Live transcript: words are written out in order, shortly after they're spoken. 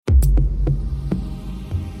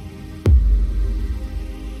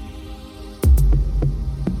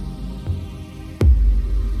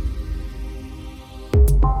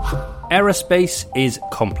Aerospace is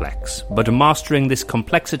complex, but mastering this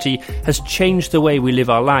complexity has changed the way we live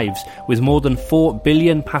our lives, with more than 4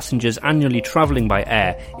 billion passengers annually travelling by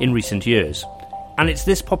air in recent years. And it's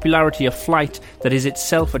this popularity of flight that is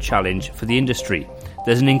itself a challenge for the industry.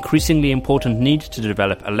 There's an increasingly important need to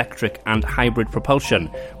develop electric and hybrid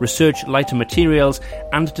propulsion, research lighter materials,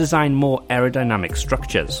 and design more aerodynamic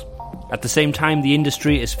structures. At the same time, the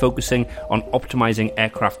industry is focusing on optimizing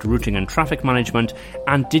aircraft routing and traffic management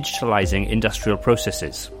and digitalizing industrial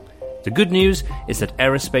processes. The good news is that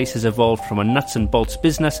aerospace has evolved from a nuts and bolts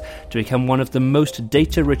business to become one of the most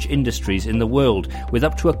data-rich industries in the world, with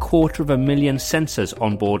up to 250,000 sensors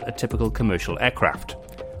on board a typical commercial aircraft.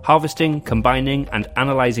 Harvesting, combining, and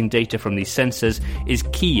analysing data from these sensors is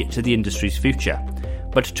key to the industry's future.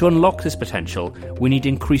 But to unlock this potential, we need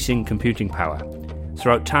increasing computing power.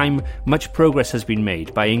 Throughout time, much progress has been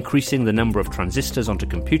made by increasing the number of transistors onto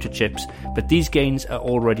computer chips, but these gains are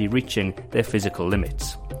already reaching their physical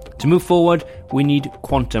limits. To move forward, we need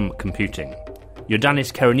quantum computing.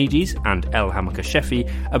 Yordanis Keranidis and Elham Kashefi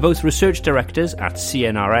are both research directors at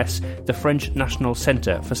CNRS, the French National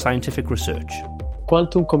Centre for Scientific Research.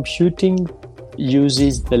 Quantum computing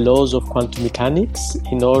uses the laws of quantum mechanics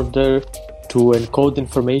in order to encode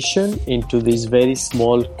information into these very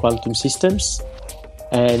small quantum systems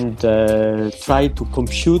and try to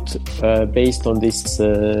compute based on these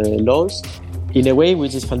laws in a way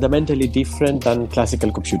which is fundamentally different than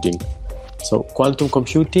classical computing. So quantum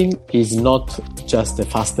computing is not just a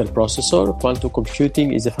faster processor. Quantum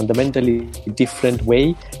computing is a fundamentally different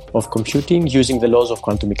way of computing using the laws of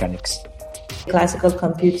quantum mechanics. Classical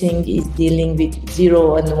computing is dealing with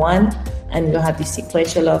 0 and 1, and you have the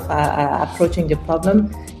sequential of approaching the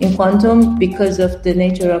problem. In quantum, because of the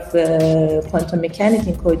nature of quantum mechanics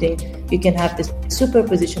encoding, you can have the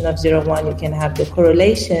superposition of 0, 1, you can have the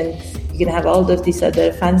correlation, you can have all of these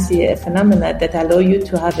other fancy phenomena that allow you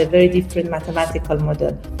to have a very different mathematical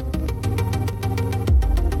model.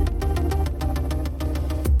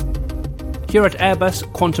 Here at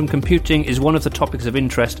Airbus, quantum computing is one of the topics of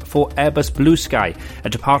interest for Airbus Blue Sky, a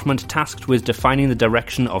department tasked with defining the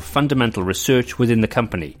direction of fundamental research within the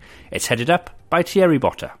company. It's headed up by Thierry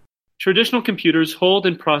Botta. Traditional computers hold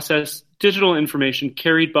and process digital information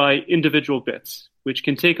carried by individual bits, which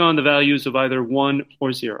can take on the values of either 1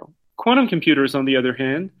 or 0. Quantum computers, on the other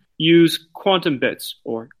hand, use quantum bits,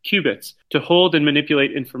 or qubits, to hold and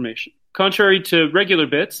manipulate information. Contrary to regular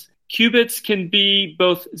bits, qubits can be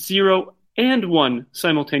both 0 and 1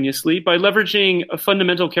 simultaneously by leveraging a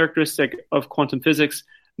fundamental characteristic of quantum physics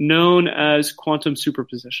known as quantum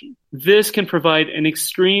superposition. This can provide an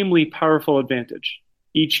extremely powerful advantage.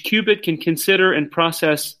 Each qubit can consider and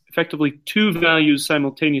process effectively 2 values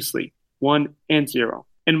simultaneously, 1 and 0.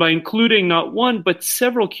 And by including not 1 but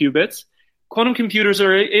several qubits, quantum computers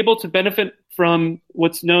are able to benefit from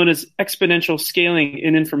what's known as exponential scaling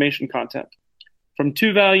in information content, from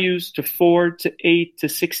 2 values to 4 to 8 to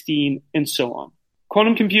 16, and so on.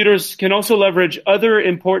 Quantum computers can also leverage other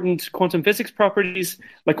important quantum physics properties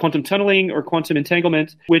like quantum tunneling or quantum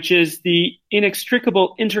entanglement, which is the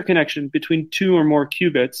inextricable interconnection between 2 or more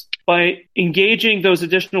qubits. By engaging those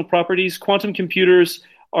additional properties, quantum computers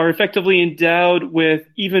are effectively endowed with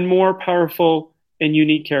even more powerful and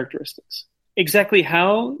unique characteristics. Exactly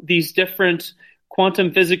how these different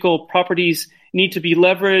quantum physical properties need to be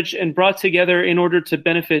leveraged and brought together in order to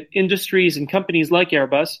benefit industries and companies like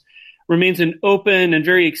Airbus remains an open and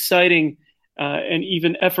very exciting and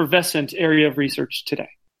even effervescent area of research today.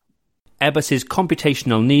 Airbus's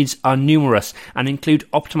computational needs are numerous and include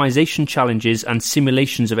optimization challenges and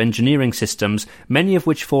simulations of engineering systems, many of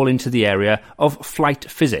which fall into the area of flight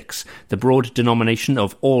physics, the broad denomination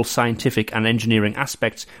of all scientific and engineering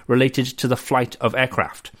aspects related to the flight of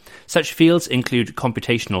aircraft. Such fields include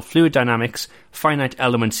computational fluid dynamics, finite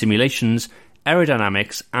element simulations,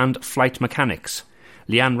 aerodynamics, and flight mechanics.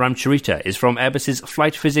 Liane Ramcharita is from Airbus's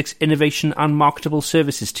Flight Physics Innovation and Marketable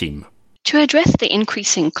Services team. To address the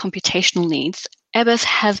increasing computational needs, Airbus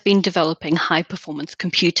has been developing high-performance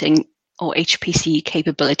computing, or HPC,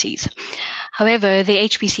 capabilities. However, the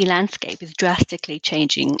HPC landscape is drastically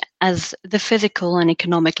changing as the physical and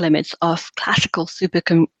economic limits of classical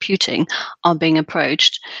supercomputing are being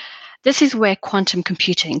approached. This is where quantum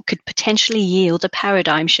computing could potentially yield a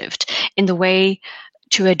paradigm shift in the way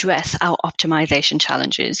to address our optimization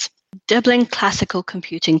challenges. Doubling classical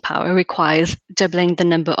computing power requires doubling the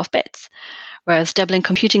number of bits, whereas doubling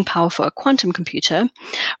computing power for a quantum computer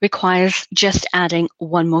requires just adding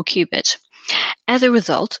 1 more qubit. As a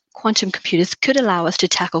result, quantum computers could allow us to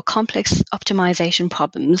tackle complex optimization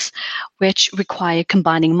problems which require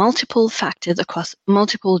combining multiple factors across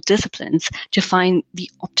multiple disciplines to find the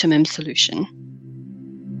optimum solution.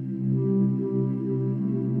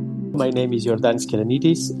 My name is Jordan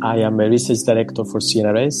Skelenidis. I am a research director for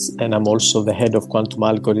CNRS, and I'm also the head of Quantum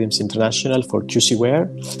Algorithms International for QCware.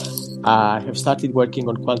 I have started working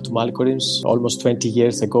on quantum algorithms almost 20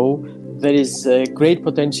 years ago. There is a great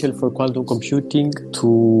potential for quantum computing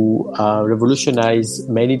to revolutionize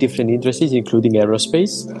many different industries, including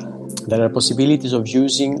aerospace. There are possibilities of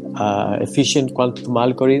using efficient quantum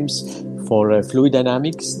algorithms for fluid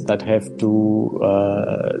dynamics that have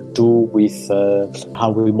to do with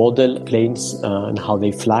how we model planes and how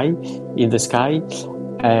they fly in the sky.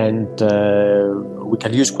 And we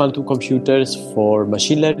can use quantum computers for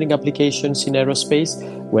machine learning applications in aerospace,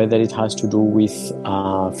 whether it has to do with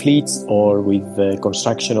fleets or with the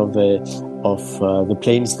construction of the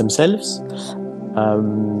planes themselves.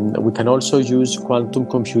 We can also use quantum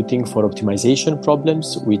computing for optimization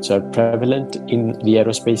problems, which are prevalent in the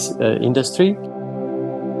aerospace industry.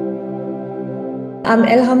 I'm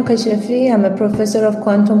Elham Kashafi. I'm a professor of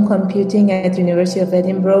quantum computing at the University of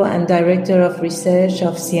Edinburgh and director of research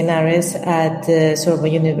of CNRS at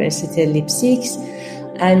Sorbonne University Leipzig.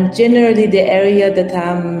 And generally, the area that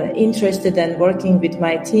I'm interested in working with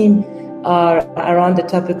my team are around the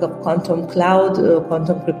topic of quantum cloud,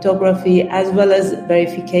 quantum cryptography, as well as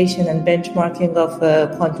verification and benchmarking of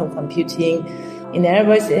quantum computing. In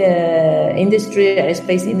aerospace industry,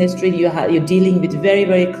 aerospace industry, you're dealing with very,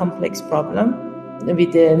 very complex problem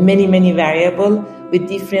with many variable, with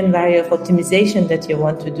different variable of optimization that you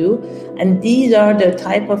want to do. And these are the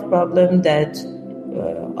type of problem that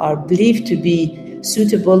are believed to be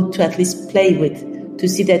suitable to at least play with, to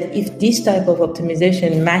see that if this type of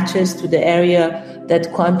optimization matches to the area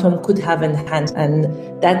that quantum could have enhanced. And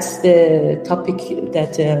that's the topic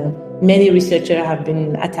that many researchers have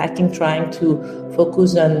been attacking, trying to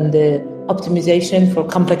focus on the optimization for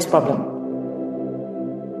complex problems.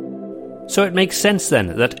 So it makes sense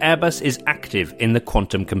then that Airbus is active in the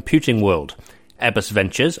quantum computing world. Airbus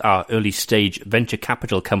Ventures, our early-stage venture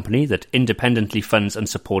capital company that independently funds and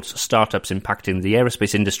supports startups impacting the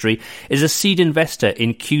aerospace industry, is a seed investor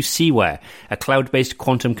in QCware, a cloud-based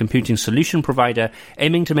quantum computing solution provider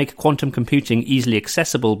aiming to make quantum computing easily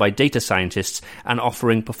accessible by data scientists and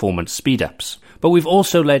offering performance speed-ups. But we've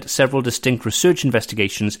also led several distinct research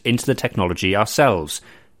investigations into the technology ourselves.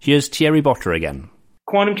 Here's Thierry Botter again.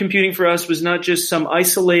 Quantum computing for us was not just some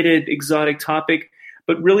isolated exotic topic,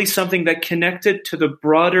 but really something that connected to the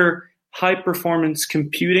broader high-performance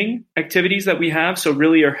computing activities that we have, so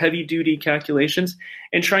really our heavy-duty calculations,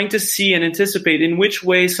 and trying to see and anticipate in which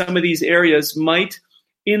way some of these areas might,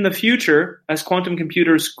 in the future, as quantum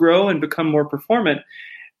computers grow and become more performant,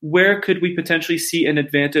 where could we potentially see an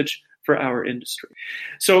advantage for our industry?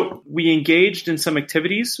 So we engaged in some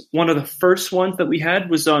activities. One of the first ones that we had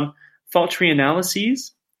was on fault tree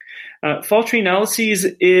analyses. Fault tree analyses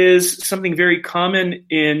is something very common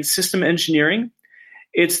in system engineering.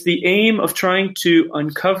 It's the aim of trying to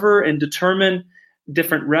uncover and determine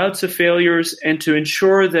different routes of failures and to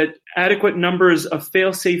ensure that adequate numbers of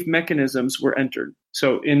fail-safe mechanisms were entered.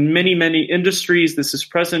 So in many industries, this is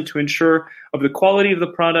present to ensure of the quality of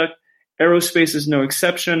the product. Aerospace is no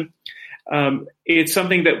exception. It's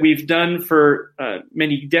something that we've done for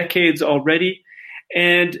many decades already.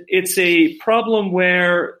 And it's a problem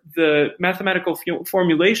where the mathematical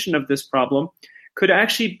formulation of this problem could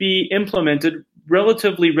actually be implemented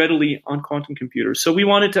relatively readily on quantum computers. So we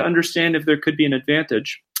wanted to understand if there could be an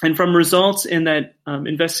advantage. And from results in that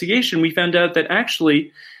investigation, we found out that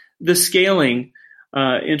actually the scaling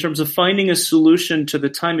in terms of finding a solution to the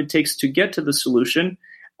time it takes to get to the solution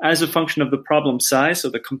as a function of the problem size, so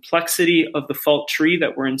the complexity of the fault tree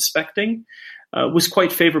that we're inspecting, was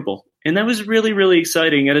quite favorable. And that was really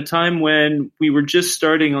exciting at a time when we were just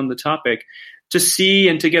starting on the topic to see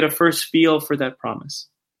and to get a first feel for that promise.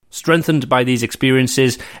 Strengthened by these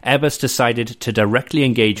experiences, Airbus decided to directly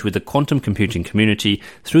engage with the quantum computing community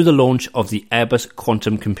through the launch of the Airbus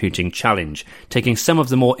Quantum Computing Challenge, taking some of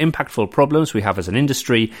the more impactful problems we have as an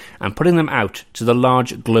industry and putting them out to the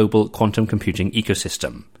large global quantum computing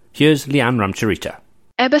ecosystem. Here's Liane Ramcharita.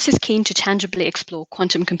 Airbus is keen to tangibly explore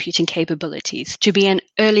quantum computing capabilities, to be an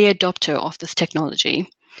early adopter of this technology.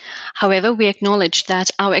 However, we acknowledge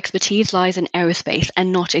that our expertise lies in aerospace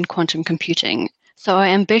and not in quantum computing. So our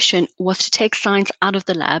ambition was to take science out of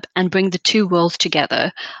the lab and bring the two worlds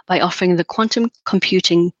together by offering the quantum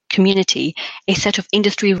computing community a set of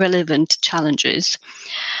industry-relevant challenges.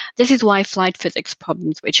 This is why flight physics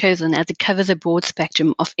problems were chosen, as it covers a broad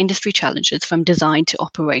spectrum of industry challenges from design to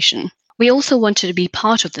operation. We also wanted to be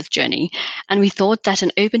part of this journey, and we thought that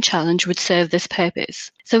an open challenge would serve this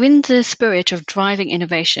purpose. So in the spirit of driving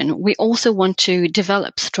innovation, we also want to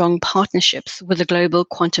develop strong partnerships with the global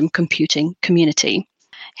quantum computing community.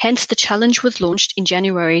 Hence, the challenge was launched in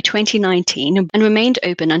January 2019 and remained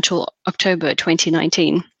open until October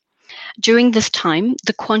 2019. During this time,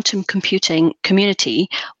 the quantum computing community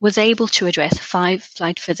was able to address 5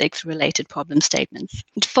 flight physics-related problem statements.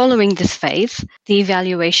 And following this phase, the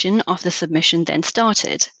evaluation of the submission then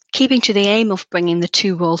started. Keeping to the aim of bringing the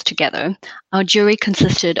two worlds together, our jury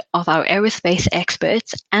consisted of our aerospace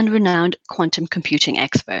experts and renowned quantum computing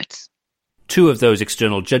experts. 2 of those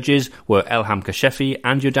external judges were Elham Kashefi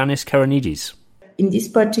and Ioannis Karanidis. In this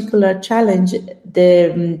particular challenge,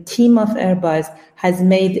 the team of Airbus has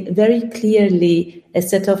made very clearly a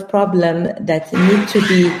set of problems that need to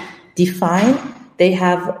be defined. They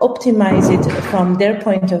have optimized it from their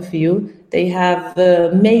point of view. They have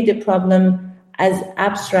made the problem as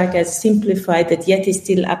abstract, as simplified, that yet is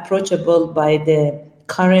still approachable by the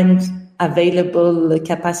current available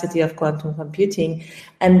capacity of quantum computing.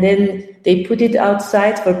 And then they put it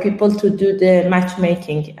outside for people to do the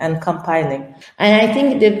matchmaking and compiling. And I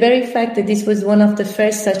think the very fact that this was one of the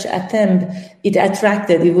first such attempt, it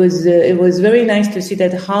attracted. It was very nice to see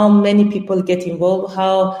that how many people get involved,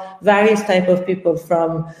 how various type of people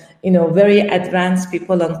from, very advanced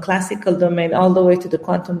people on classical domain all the way to the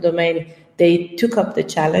quantum domain, they took up the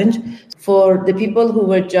challenge. For the people who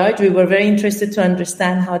were judged, we were very interested to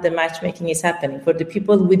understand how the matchmaking is happening. For the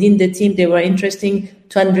people within the team, they were interesting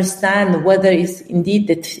to understand whether it's indeed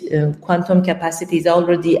that quantum capacity is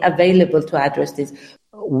already available to address this.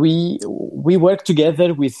 We work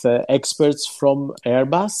together with experts from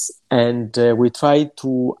Airbus, and we try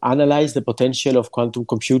to analyze the potential of quantum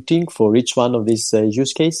computing for each one of these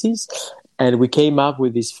use cases. And we came up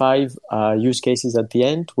with these 5 use cases at the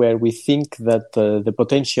end, where we think that the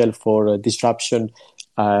potential for disruption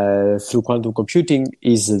through quantum computing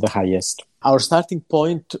is the highest. Our starting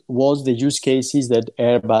point was the use cases that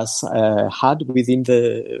Airbus had within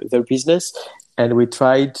their business, and we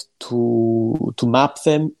tried to map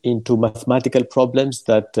them into mathematical problems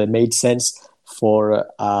that made sense for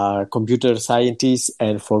computer scientists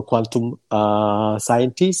and for quantum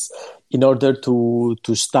scientists, in order to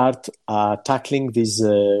start tackling these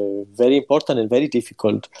very important and very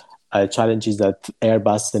difficult challenges that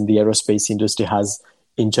Airbus and the aerospace industry has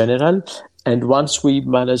in general. And once we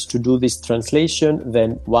manage to do this translation,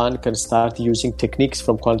 then one can start using techniques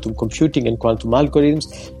from quantum computing and quantum algorithms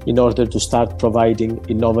in order to start providing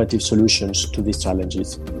innovative solutions to these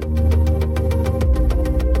challenges.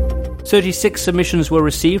 36 submissions were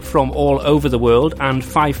received from all over the world, and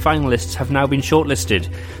 5 finalists have now been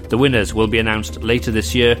shortlisted. The winners will be announced later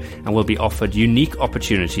this year and will be offered unique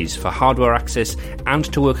opportunities for hardware access and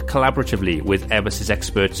to work collaboratively with Airbus's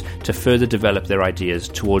experts to further develop their ideas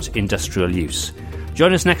towards industrial use.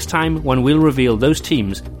 Join us next time when we'll reveal those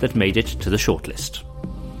teams that made it to the shortlist.